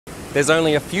There's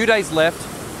only a few days left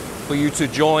for you to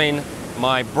join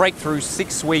my breakthrough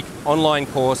 6-week online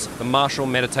course, The Martial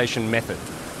Meditation Method.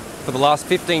 For the last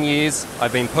 15 years,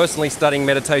 I've been personally studying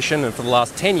meditation, and for the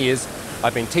last 10 years,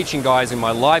 I've been teaching guys in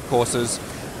my live courses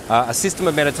a system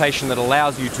of meditation that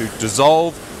allows you to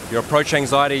dissolve your approach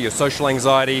anxiety, your social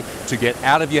anxiety, to get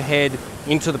out of your head,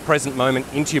 into the present moment,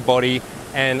 into your body.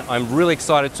 And I'm really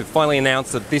excited to finally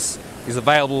announce that this is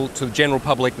available to the general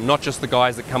public, not just the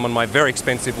guys that come on my very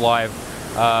expensive live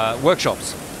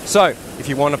workshops. So if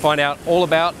you want to find out all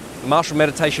about the Martial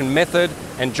Meditation Method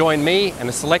and join me and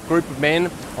a select group of men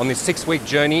on this 6-week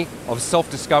journey of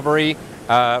self-discovery,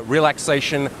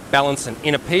 relaxation, balance and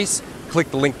inner peace, click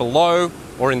the link below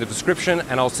or in the description,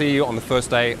 and I'll see you on the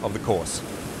first day of the course.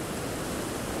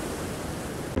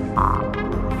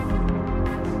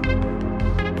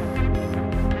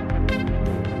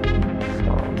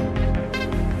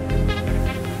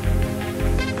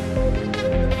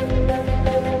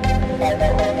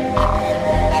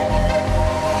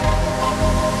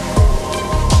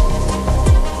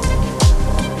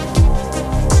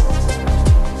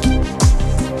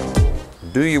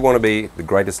 Do you want to be the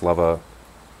greatest lover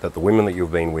that the woman that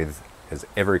you've been with has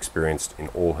ever experienced in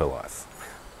all her life?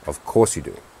 Of course you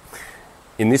do.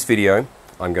 In this video,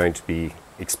 I'm going to be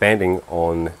expanding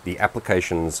on the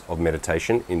applications of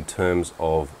meditation in terms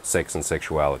of sex and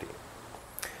sexuality.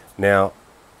 Now,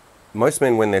 most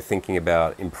men, when they're thinking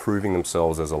about improving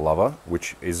themselves as a lover,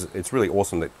 it's really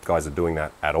awesome that guys are doing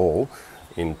that at all.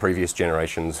 In previous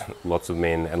generations, lots of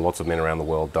men around the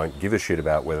world don't give a shit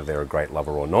about whether they're a great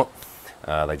lover or not.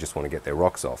 They just want to get their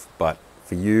rocks off. But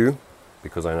for you,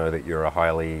 because I know that you're a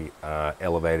highly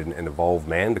elevated and evolved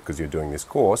man because you're doing this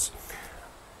course,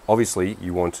 obviously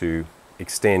you want to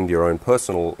extend your own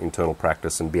personal internal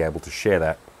practice and be able to share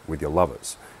that with your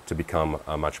lovers to become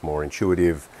a much more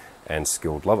intuitive and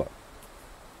skilled lover.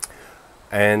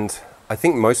 And I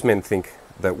think most men think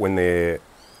that when they're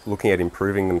looking at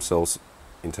improving themselves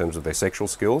in terms of their sexual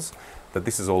skills, that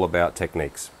this is all about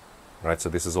techniques, right? So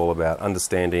this is all about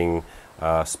understanding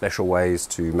special ways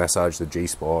to massage the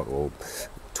G-spot or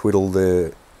twiddle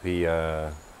the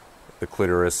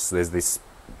clitoris. There's this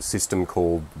system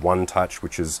called One Touch,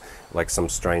 which is like some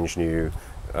strange new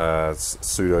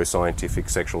pseudo-scientific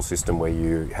sexual system where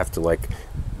you have to like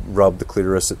rub the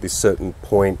clitoris at this certain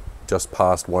point just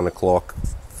past 1 o'clock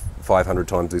 500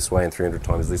 times this way and 300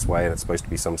 times this way, and it's supposed to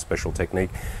be some special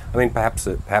technique. I mean, perhaps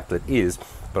it is,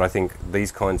 but I think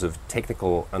these kinds of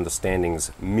technical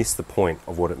understandings miss the point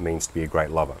of what it means to be a great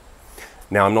lover.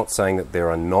 Now, I'm not saying that there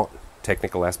are not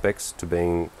technical aspects to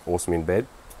being awesome in bed.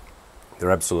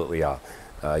 There absolutely are.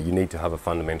 You need to have a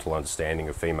fundamental understanding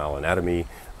of female anatomy,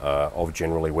 of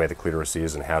generally where the clitoris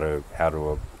is and how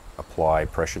to apply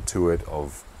pressure to it,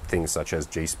 of things such as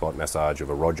G-spot massage, of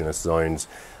erogenous zones,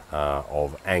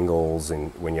 of angles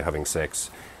when you're having sex,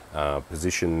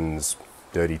 positions,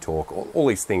 dirty talk, all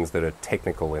these things that are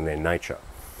technical in their nature.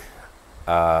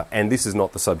 And this is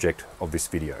not the subject of this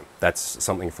video. That's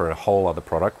something for a whole other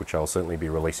product, which I'll certainly be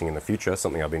releasing in the future,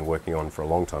 something I've been working on for a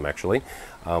long time actually.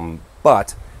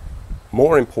 But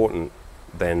more important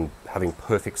than having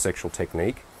perfect sexual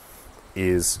technique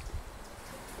is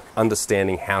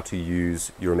understanding how to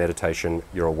use your meditation,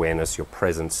 your awareness, your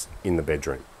presence in the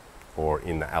bedroom or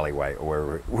in the alleyway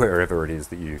or wherever it is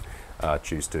that you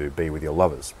choose to be with your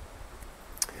lovers.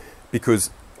 Because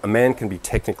a man can be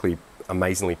technically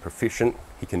amazingly proficient,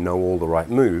 he can know all the right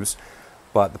moves,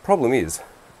 but the problem is,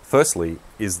 firstly,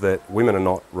 is that women are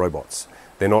not robots.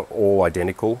 They're not all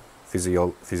identical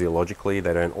physiologically,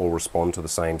 they don't all respond to the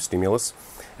same stimulus,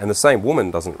 and the same woman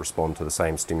doesn't respond to the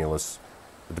same stimulus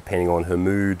depending on her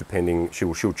mood,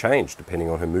 she'll change depending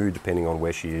on her mood, depending on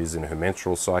where she is in her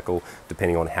menstrual cycle,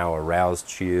 depending on how aroused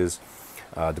she is,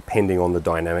 depending on the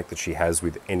dynamic that she has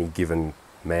with any given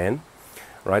man.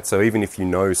 Right? So even if you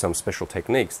know some special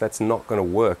techniques, that's not going to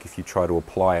work if you try to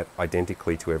apply it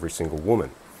identically to every single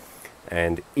woman.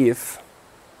 And if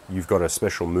you've got a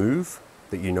special move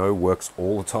that you know works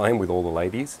all the time with all the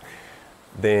ladies,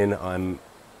 then I'm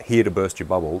here to burst your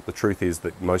bubble. The truth is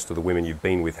that most of the women you've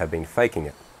been with have been faking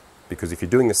it. Because if you're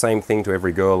doing the same thing to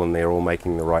every girl and they're all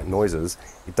making the right noises,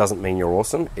 it doesn't mean you're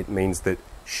awesome. It means that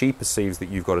she perceives that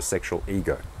you've got a sexual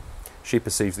ego. She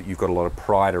perceives that you've got a lot of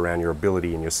pride around your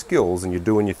ability and your skills and you're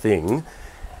doing your thing,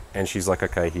 and she's like,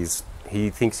 okay,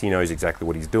 he thinks he knows exactly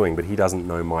what he's doing, but he doesn't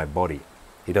know my body.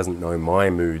 He doesn't know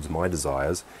my moods, my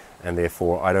desires, and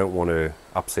therefore I don't want to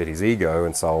upset his ego,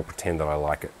 and so I'll pretend that I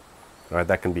like it. Right?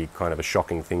 That can be kind of a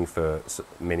shocking thing for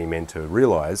many men to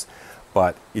realize,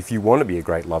 but if you want to be a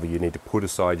great lover, you need to put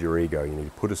aside your ego, you need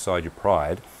to put aside your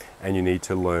pride, and you need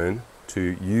to learn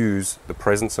to use the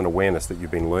presence and awareness that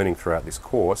you've been learning throughout this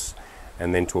course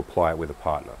and then to apply it with a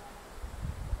partner.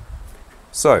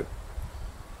 So,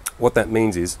 what that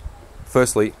means is,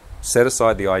 firstly, set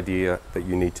aside the idea that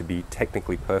you need to be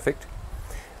technically perfect,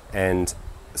 and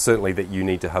certainly that you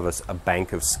need to have a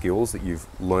bank of skills that you've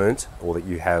learnt, or that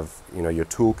you have, your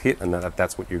toolkit, and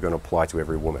that's what you're going to apply to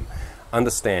every woman.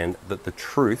 Understand that the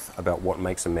truth about what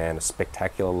makes a man a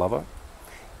spectacular lover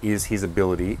is his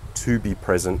ability to be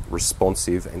present,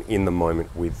 responsive, and in the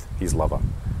moment with his lover,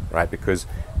 right? Because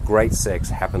great sex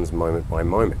happens moment by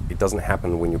moment. It doesn't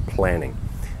happen when you're planning.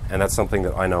 And that's something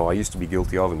that I know I used to be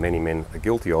guilty of, and many men are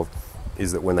guilty of,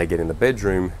 is that when they get in the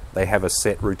bedroom, they have a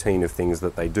set routine of things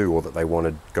that they do or that they want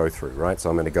to go through, right? So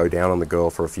I'm going to go down on the girl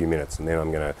for a few minutes, and then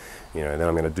I'm going to, then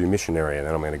I'm going to do missionary, and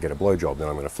then I'm going to get a blowjob, then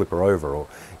I'm going to flip her over, or,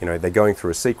 they're going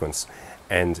through a sequence,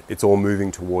 and it's all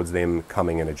moving towards them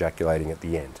coming and ejaculating at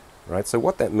the end, right? So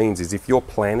what that means is if you're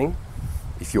planning,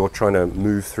 if you're trying to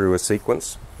move through a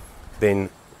sequence, then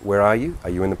where are you? Are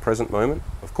you in the present moment?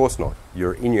 Of course not.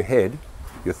 You're in your head,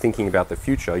 you're thinking about the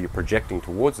future, you're projecting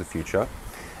towards the future,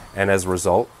 and as a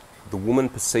result, the woman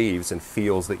perceives and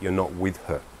feels that you're not with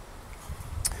her.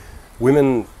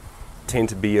 Women tend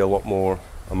to be a lot more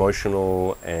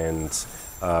emotional and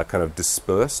kind of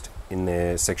dispersed in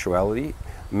their sexuality.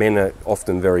 Men are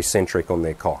often very centric on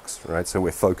their cocks, right? So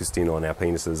we're focused in on our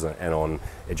penises and on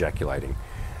ejaculating.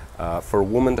 For a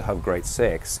woman to have great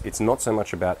sex, it's not so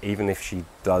much about even if she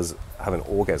does have an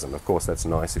orgasm. Of course, that's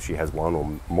nice if she has one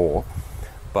or more,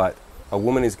 but a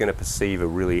woman is going to perceive a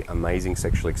really amazing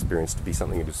sexual experience to be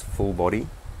something that is full body,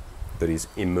 that is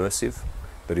immersive,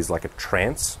 that is like a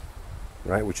trance,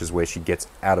 right? Which is where she gets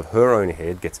out of her own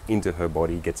head, gets into her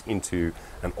body, gets into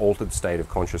an altered state of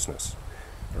consciousness,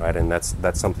 right? And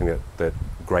that's something that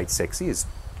great sex is.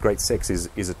 Great sex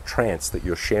is a trance that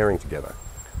you're sharing together,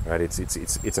 right?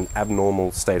 It's an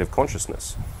abnormal state of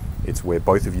consciousness. It's where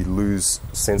both of you lose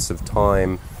sense of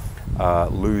time,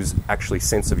 lose actually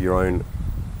sense of your own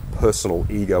personal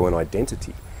ego and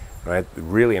identity, right? The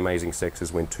really amazing sex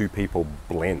is when two people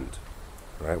blend,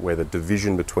 right? Where the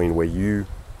division between where you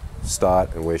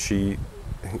start and where she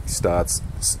starts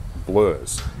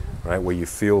blurs, right? Where you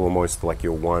feel almost like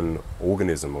you're one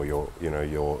organism, or you're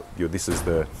this is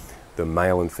the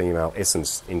male and female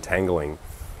essence entangling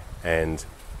and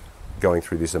going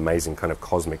through this amazing kind of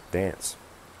cosmic dance.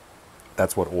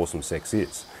 That's what awesome sex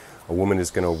is. A woman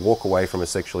is going to walk away from a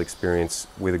sexual experience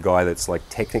with a guy that's like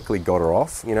technically got her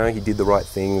off. He did the right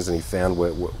things and he found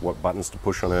what buttons to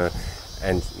push on her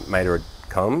and made her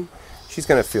come. She's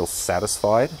going to feel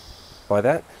satisfied by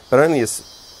that, but only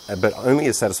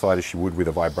as satisfied as she would with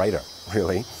a vibrator,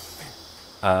 really.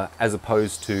 As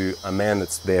opposed to a man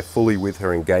that's there fully with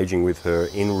her, engaging with her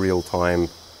in real time,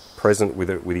 present with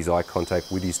her, with his eye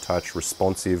contact, with his touch,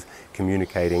 responsive,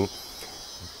 communicating.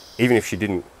 Even if she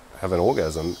didn't have an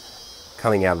orgasm,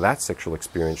 coming out of that sexual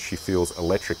experience, she feels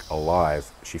electric,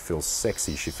 alive, she feels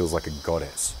sexy, she feels like a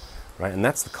goddess, right? And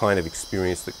that's the kind of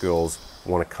experience that girls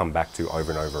want to come back to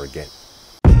over and over again.